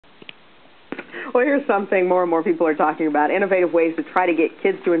Well, here's something more and more people are talking about, innovative ways to try to get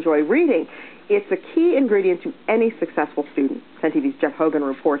kids to enjoy reading. It's a key ingredient to any successful student. 10 TV's Jeff Hogan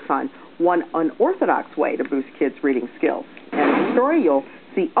reports on one unorthodox way to boost kids' reading skills. And it's a story you'll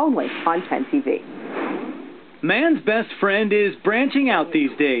see only on 10 TV. Man's best friend is branching out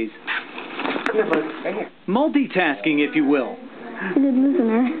these days. Multitasking, if you will. A good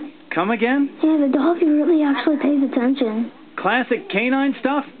listener. Come again? Yeah, the doggy really actually pays attention. Classic canine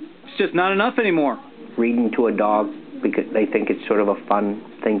stuff? It's just not enough anymore. Reading to a dog because they think it's sort of a fun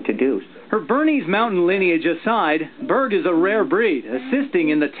thing to do. Her Bernese Mountain lineage aside, Burgh is a rare breed, assisting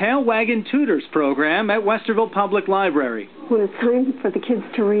in the Tailwaggin Tutors program at Westerville Public Library. When it's time for the kids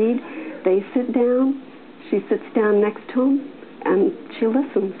to read, they sit down, she sits down next to them, and she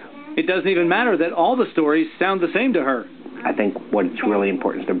listens. It doesn't even matter that all the stories sound the same to her. I think what's really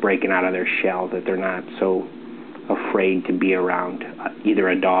important is they're breaking out of their shell, that they're not so afraid to be around either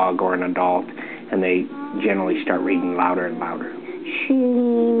a dog or an adult, and they generally start reading louder and louder. She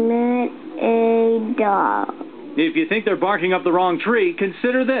met a dog. If you think they're barking up the wrong tree,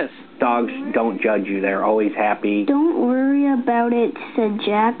 consider this. Dogs don't judge you. They're always happy. Don't worry about it, said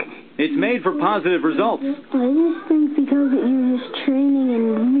Jack. It's made for positive results. I just think because it uses training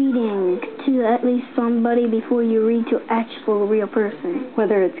and reading to at least somebody before you read to actual real person.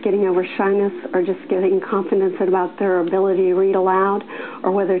 Whether it's getting over shyness or just getting confidence about their ability to read aloud,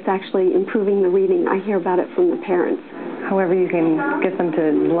 or whether it's actually improving the reading, I hear about it from the parents. However you can get them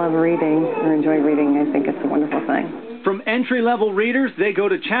to love reading or enjoy reading, I think it's a wonderful thing. From entry-level readers, they go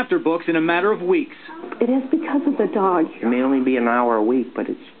to chapter books in a matter of weeks. It is because of the dog. It may only be an hour a week, but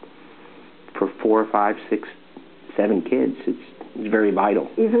it's for 4, 5, 6, 7 kids. It's very vital.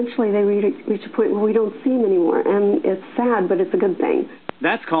 Eventually they reach a point where we don't see them anymore, and it's sad, but it's a good thing.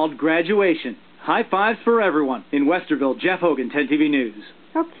 That's called graduation. High fives for everyone. In Westerville, Jeff Hogan, 10 TV News.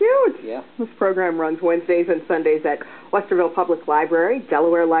 How cute. Yeah. This program runs Wednesdays and Sundays at Westerville Public Library.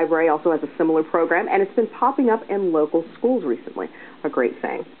 Delaware Library also has a similar program, and it's been popping up in local schools recently. A great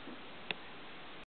thing.